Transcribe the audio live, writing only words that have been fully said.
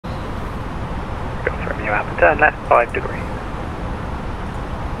Romeo Alpha, turn left 5 degrees.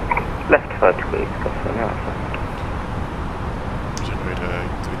 Left 5 degrees, Golf Romeo Alpha. Radar,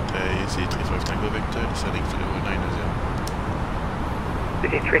 good day, Z35 Tango Victor, descending to 90.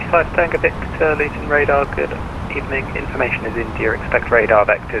 Z35 Tango Victor, Luton radar, good evening. Information is India, expect radar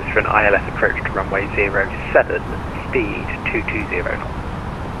vectors for an ILS approach to runway 07, speed 220 knots.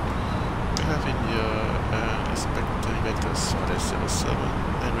 We have India, expecting vectors for the 07,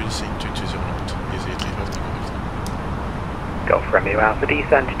 and releasing 220 knots, Z35 Tango Victor. Golf Romeo Alpha,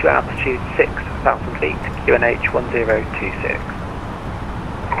 descend to altitude 6,000 feet, QNH 1026.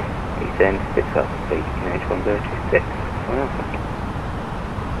 Descend 6,000 feet, QNH 1026. Romeo Alpha.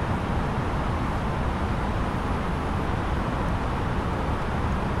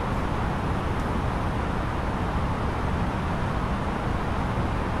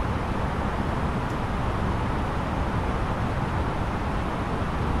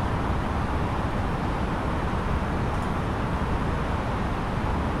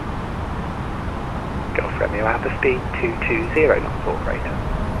 Romeo Alpha, speed 220 knots, operator.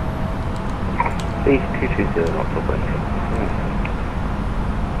 Speed 220 knots, operator.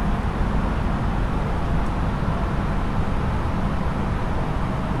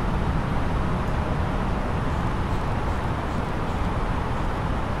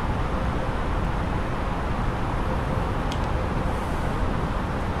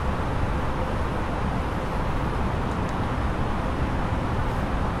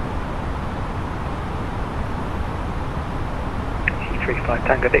 Z35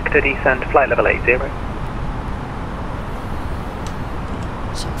 Tango Victor, descend flight level 80.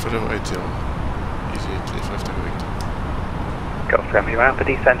 So for level 80, easy 35 Tango Victor. Golf Romeo Alpha,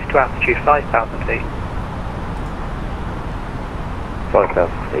 descend to altitude 5,000 feet.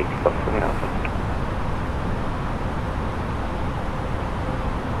 5,000 feet, Golf Romeo Alpha.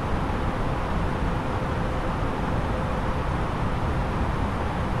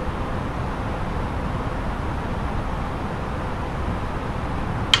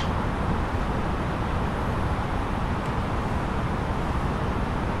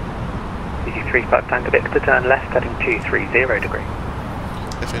 Z35 Tango Victor, turn left heading 230 degrees.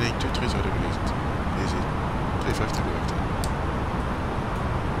 FNA 230 degrees, easy 35 Tango Victor.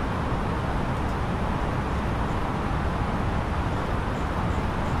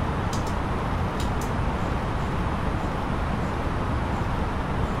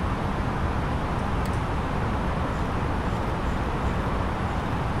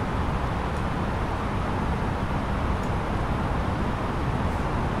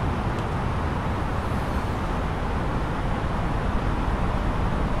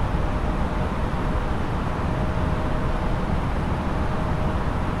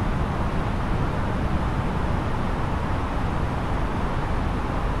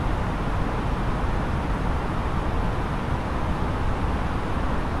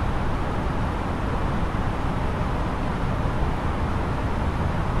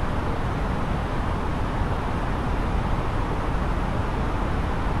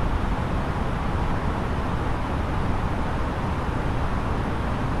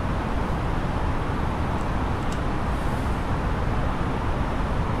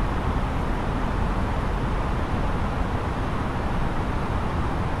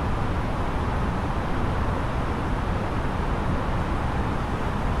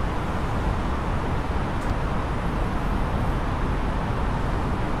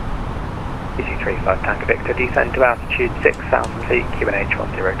 Z35 Tango Victor, descend to altitude 6,000 feet, QNH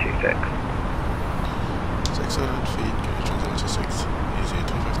 1026. 6,000 feet, QNH 1026, easy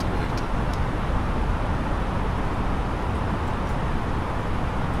 35 Tango Victor.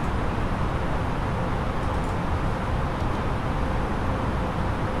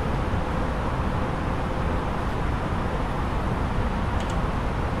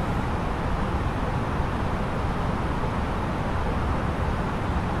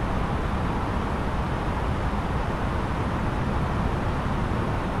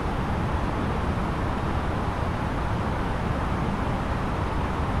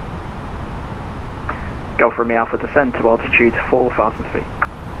 Golf Romeo Alpha, descend to altitude 4,000 feet.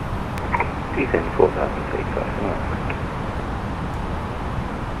 Descend 4,000 feet, Golf Romeo Alpha.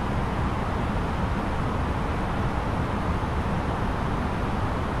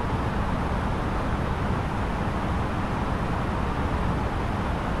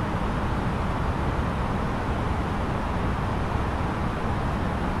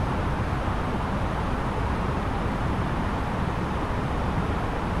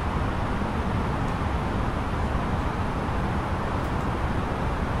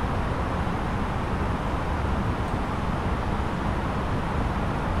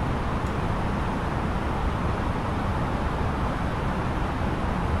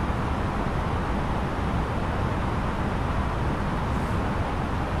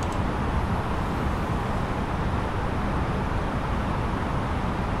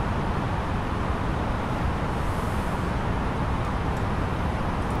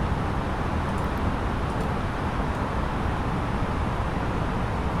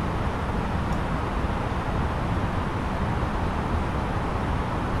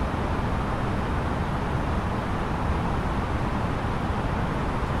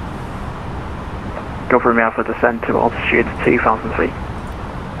 Golf Romeo Alpha, descend to altitude 2,000 feet.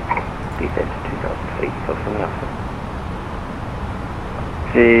 Descend to 2,000 feet, Golf Romeo Alpha.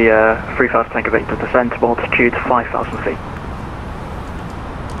 The 3,000 Tango Victor, descend to altitude 5,000 feet.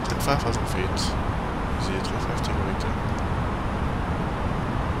 At 5,000 feet, the 3,500 Tango Victor.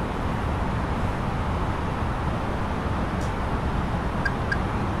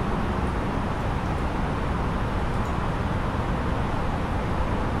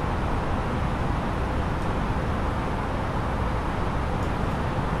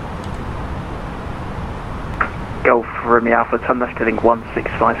 Golf Romeo Alpha, turn left heading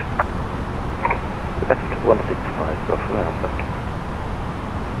 165. Left 165, Golf Romeo Alpha.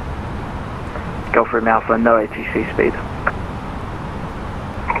 Golf Romeo Alpha, no ATC speed.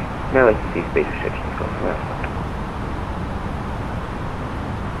 No ATC speed restrictions, Golf Romeo Alpha.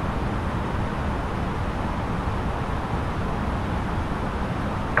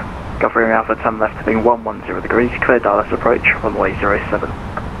 Golf Romeo Alpha, turn left heading 110 degrees, clear Dallas approach, runway 07.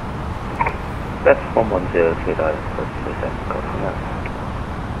 Left 110, clear Dallas approach, 07, Golf Romeo Alpha.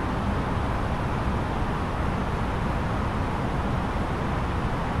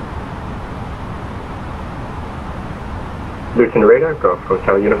 Luton radar, Golf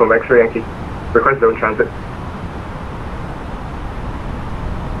Hotel Uniform X-ray Yankee. Request zone transit.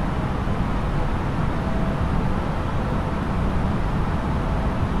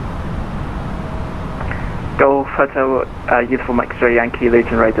 Golf Hotel Uniform X-ray Yankee,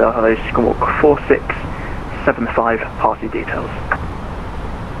 Luton radar, hello, squawk 4675, party details.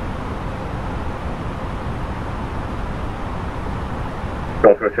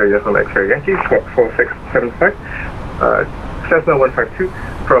 Golf Hotel Uniform X-ray Yankee, squawk 4675. Cessna 152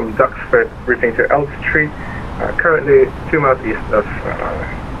 from Duxford, routing to Elstree. Currently 2 miles east of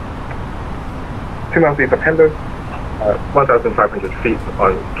Henlow. 1,500 feet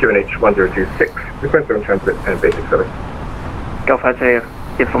on QNH 1026. Request zone transit and basic service. Golf Hotel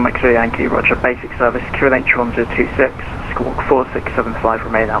Uniform X-ray Yankee, roger, basic service, QNH 1026, squawk 4675,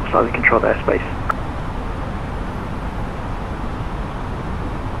 remain outside the controlled airspace.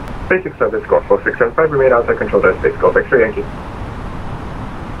 Basic service, Golf 4675, remain outside controlled airspace, Golf X-ray Yankee.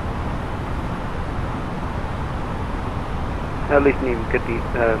 Luton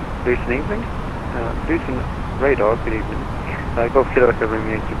evening. Luton radar, good evening. Golf Kilo Echo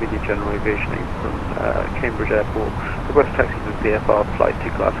Romeo Yankee Video General Aviation from Cambridge Airport. Request taxi to VFR flight to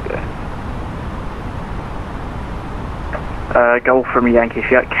Glasgow. Golf from Yankee, if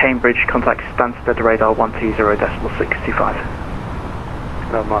you're at Cambridge, contact Stansted radar 120.625.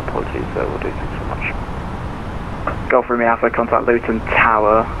 No, my apologies, we'll do, thanks so much. Golf Romeo Alpha, contact Luton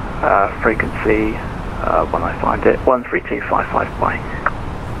Tower, frequency, when I find it, 13255Y.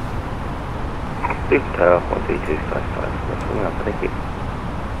 Luton Tower 13255, Golf Romeo Alpha, thank you.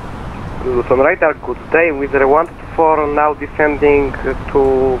 Luton radar, good day, with 124 now descending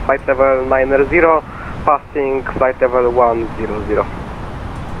to flight level 90, passing flight level 100.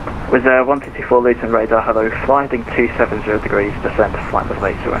 With 1224 Luton radar, hello, fly heading 270 degrees, descend to flight level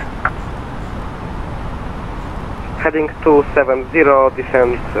 80. Heading 270,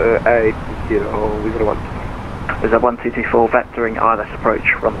 descend 80 with 1. With 1224 vectoring ILS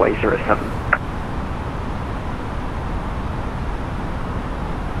approach, runway 07.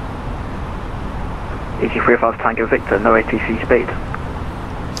 Easy 35 Tango Victor, no ATC speed.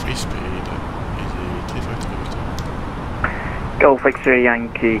 Free speed, easy 35 Tango Victor. Golf X-ray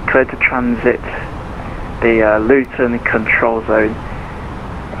Yankee, cleared to transit the Luton control zone,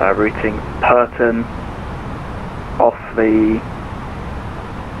 routing Purton, off the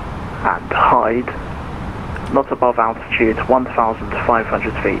and Hyde, not above altitude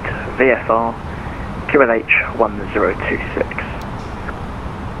 1,500 feet, VFR, QNH 1026.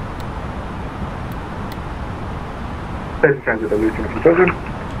 Clear to transit the Luton control zone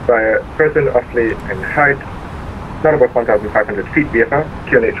via Purton, Offaly and Hyde. Not about 1,500 feet VFR,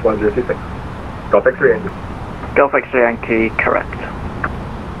 QNH 1026. Golf X-ray Yankee. Golf X-ray Yankee, correct.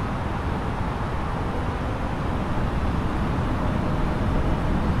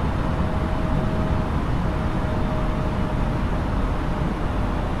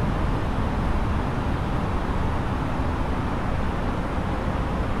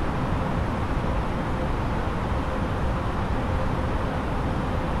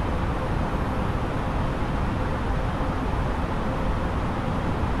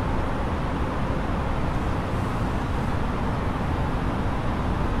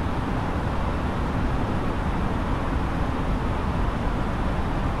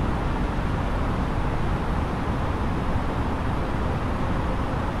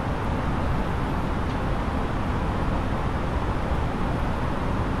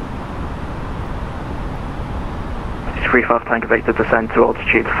 35 Tango Victor, descend to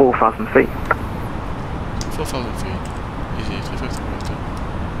altitude 4,000 feet. 4,000 feet. Easy 350 Victor.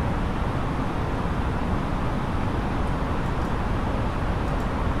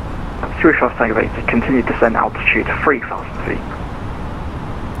 Three 35 Tango Victor, continue descent altitude 3,000 feet.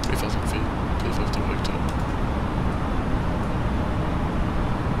 3,000 feet. 350 Victor.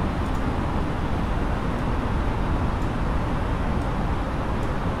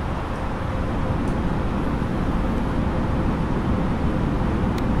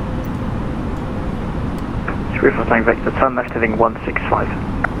 Three 35 Tango Victor, turn left heading 165.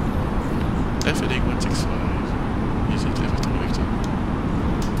 Left heading 165. Easy 350 Victor.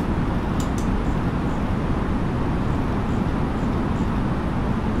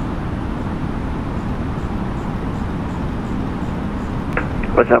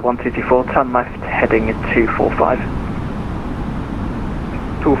 Was that 1224, turn left heading 245.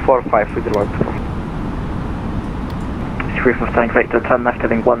 245 with the right. 35 Tango Victor, turn left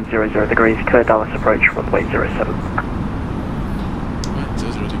heading 100 degrees, clear Dallas approach, runway 07.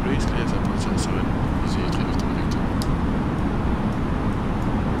 100 degrees, clear up 107. Easy 350 Victor.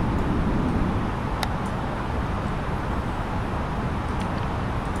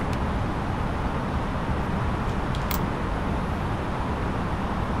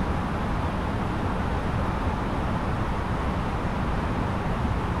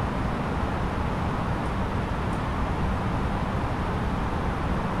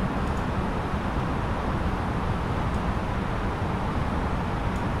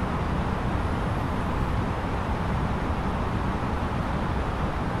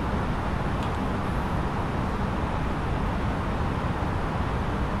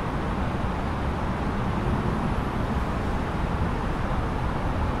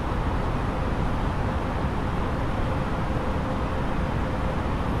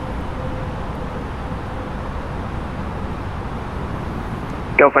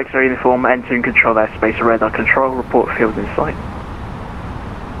 Golf X-ray uniform, entering control airspace, radar control, report field in sight.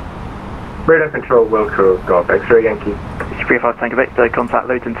 Radar control, Wilco, Golf X-ray Yankee. 35 Tango Victor, contact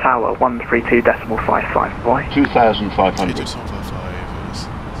Luton Tower 132.55. Why? 2,500. 2,555.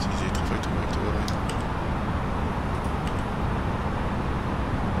 Easy 350 Victor.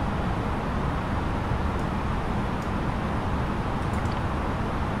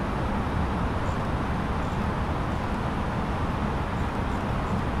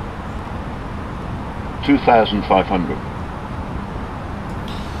 $2,500.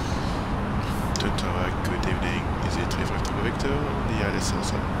 Luton Tower, good evening. Easy 350 Victor. The ILSL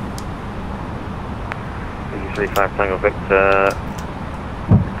 7. Easy 35 Tango Victor.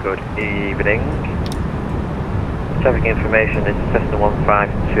 Good evening. Traffic information is Cessna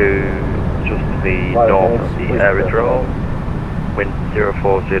 152, just to the north of the aerodrome. Wind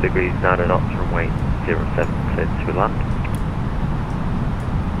 040 degrees, 9 knots, runway 07, clear to land.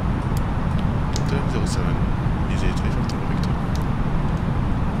 07. Easy 350 Victor.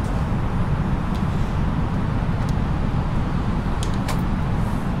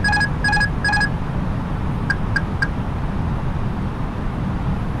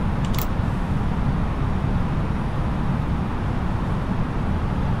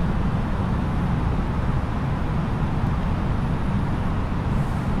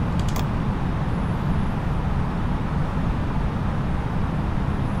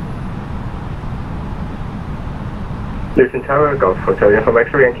 Luton Tower, Golf Hotel Uniform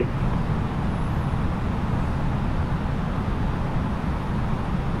X-ray Yankee.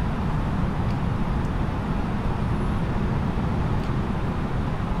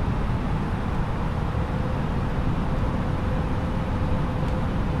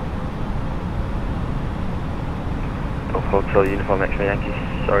 Golf Hotel Uniform X-ray Yankee,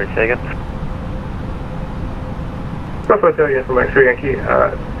 sorry, say again. Golf Hotel Uniform X-ray Yankee.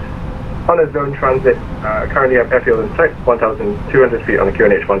 On a zone transit, currently have airfield in sight, 1,200 feet on the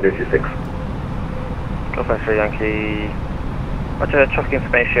QNH 1026. Golf X-ray Yankee. Roger, traffic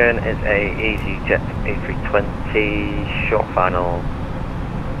information is a EasyJet A320, short final,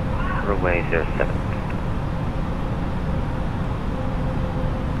 runway 07.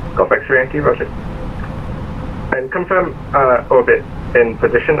 Golf X-ray Yankee, roger. And confirm orbit in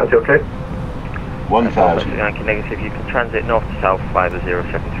position until clear. 1,000. Yankee negative, you can transit north to south by the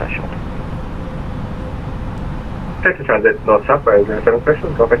 07 threshold. Clear to transit north-south by 07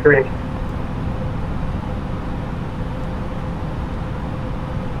 threshold, Golf X-ray Yankee.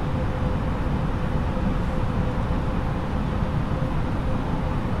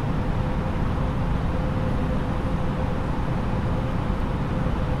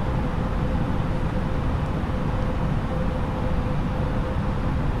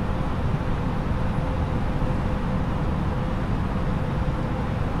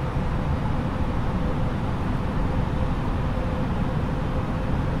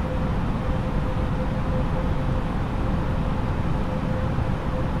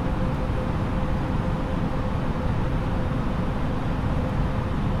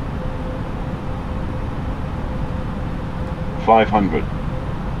 500.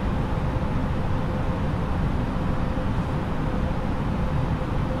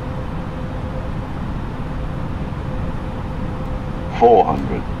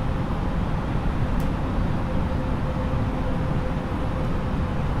 400.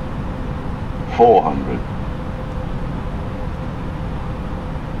 400.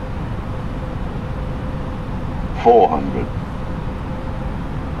 400.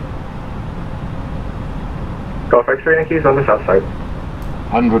 Golf X-ray Yankees on the south side.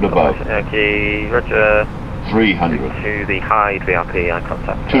 100 above. Yankee, Roger. 300. To the Hyde VRP and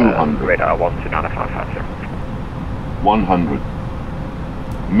contact 200. radar 129550. 100.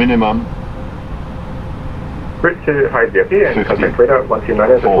 Minimum. Route to Hyde VRP and 50. contact radar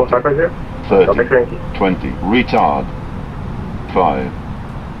 129.4550. 30. Golf X-ray Yankee. 20. Retard. 5.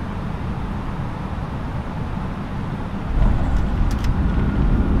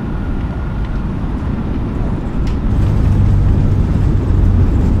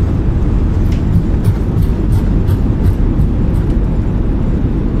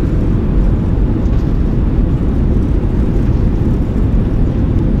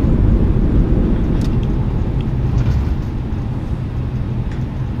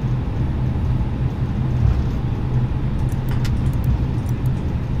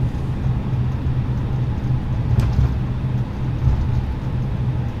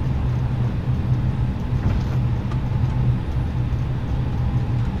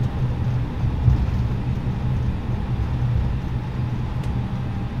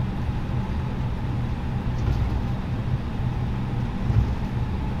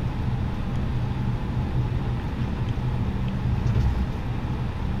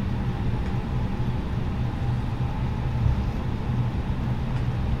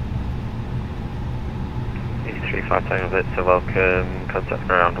 Tango Victor, welcome, contact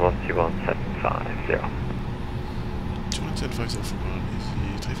around 121750. 21750 from ground,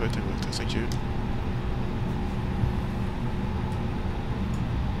 easy 35 Tango Victor, thank you.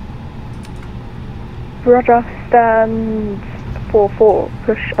 Roger, stand 4-4,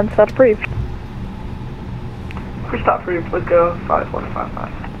 push and start approved. Push start approved, let's go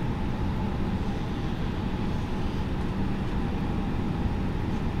 5155.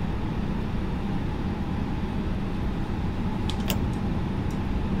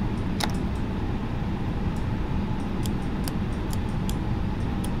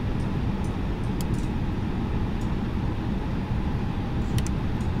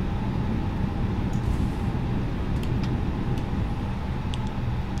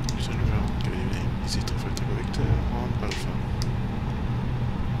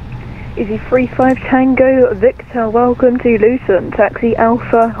 Easy 35 Tango Victor, welcome to Luton. Taxi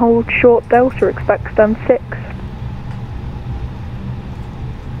Alpha, hold short Delta, expect stand 6.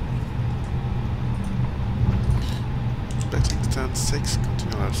 Expecting stand 6,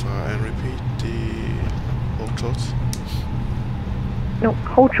 continue Alpha, and repeat the hold short. No,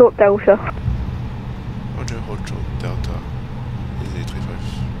 hold short Delta. Roger, hold short Delta. Easy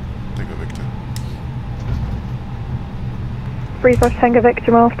 35 Tango Victor. 35 Tango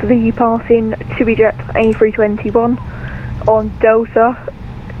Victor after the passing TubiJet A321 on Delta,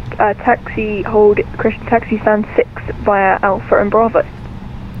 taxi hold Christian taxi stand 6 via Alpha and Bravo.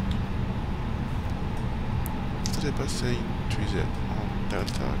 Today passing TubiJet on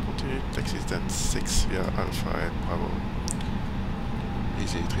Delta, continue taxi stand 6 via Alpha and Bravo.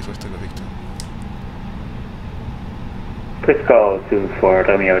 Easy 35 Tango Victor. Please call 24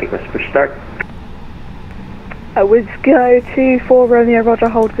 Romeo, request push start. Let's go to 4 Romeo, Roger,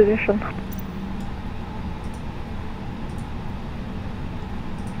 hold position.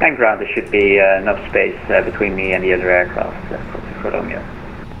 And ground, there should be enough space between me and the other aircraft for Romeo.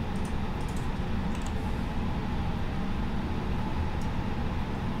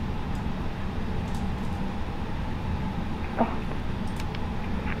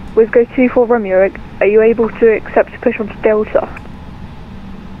 Let's go to 4 Romeo, are you able to accept a push onto Delta?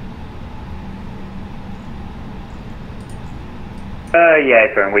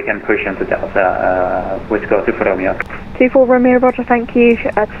 Yeah, firm, we can push into Delta. Let's go to Romeo. 24 Romeo, Roger, thank you.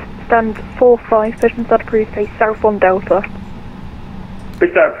 At stand 4-5, push and start approved, face south on Delta.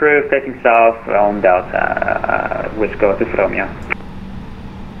 Push start approved, taking south on Delta. Let's go to Romeo.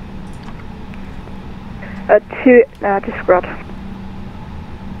 2, disregard.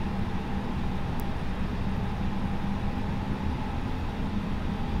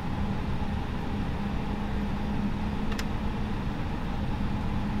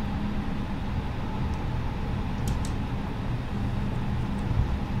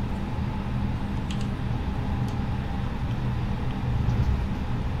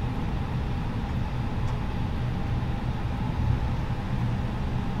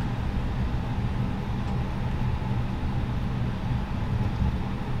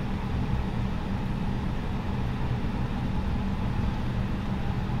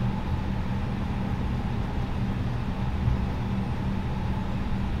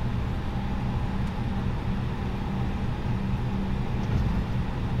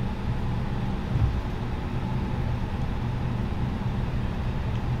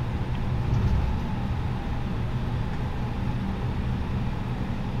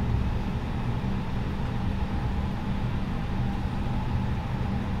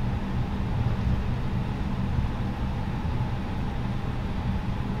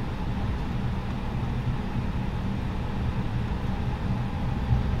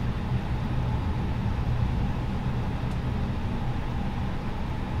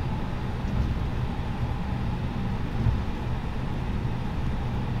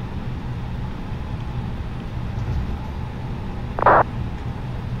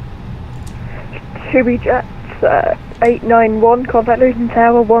 2B Jet 891, contact Luton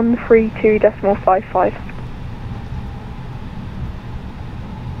Tower 132.55.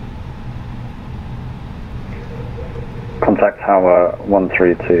 Contact Tower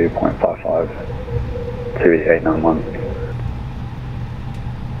 132.55, 2E891.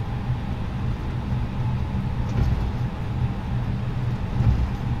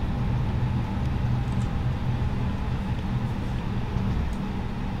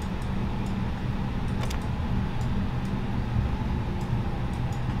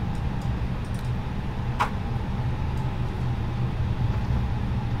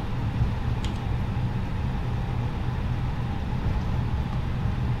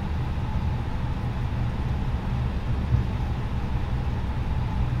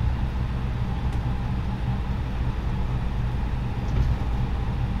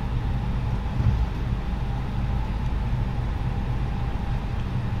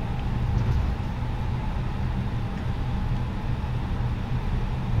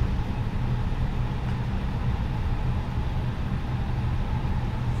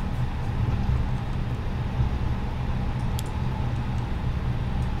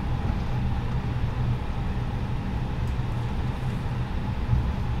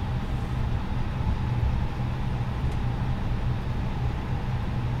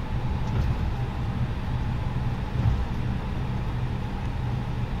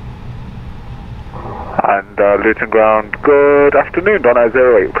 And Luton ground, good afternoon, Donna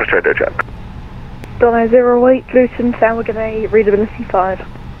 08, push radio check. Donna 08, Luton Tower, G'day, readability 5.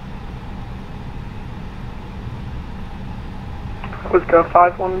 Wisgo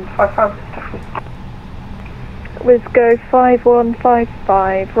 5155, Stephanie. Wisgo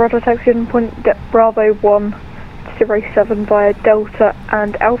 5155, Roger taxi on point Bravo 107 via Delta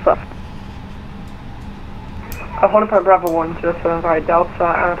and Alpha. I want to put Bravo 107 via Delta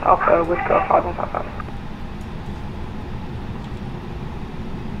and Alpha Wisgo 5155.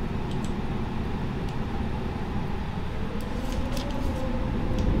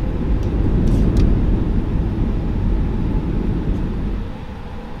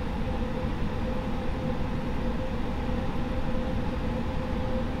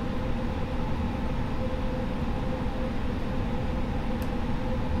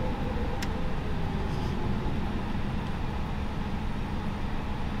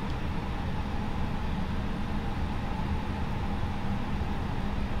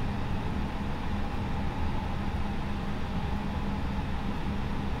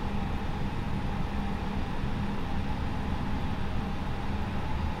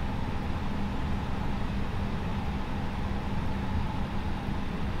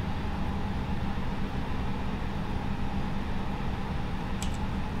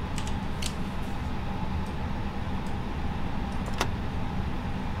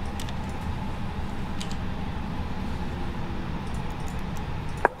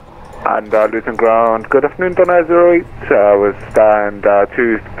 And Luton ground, good afternoon, Donna 08, with stand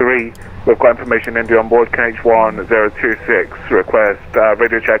 23. We've got information India on board, KH1026, request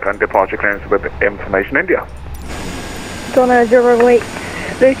radio check and departure clearance with information India. Donna 08,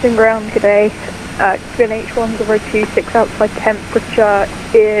 Luton ground today, VH1026 outside temperature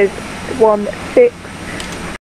is 16.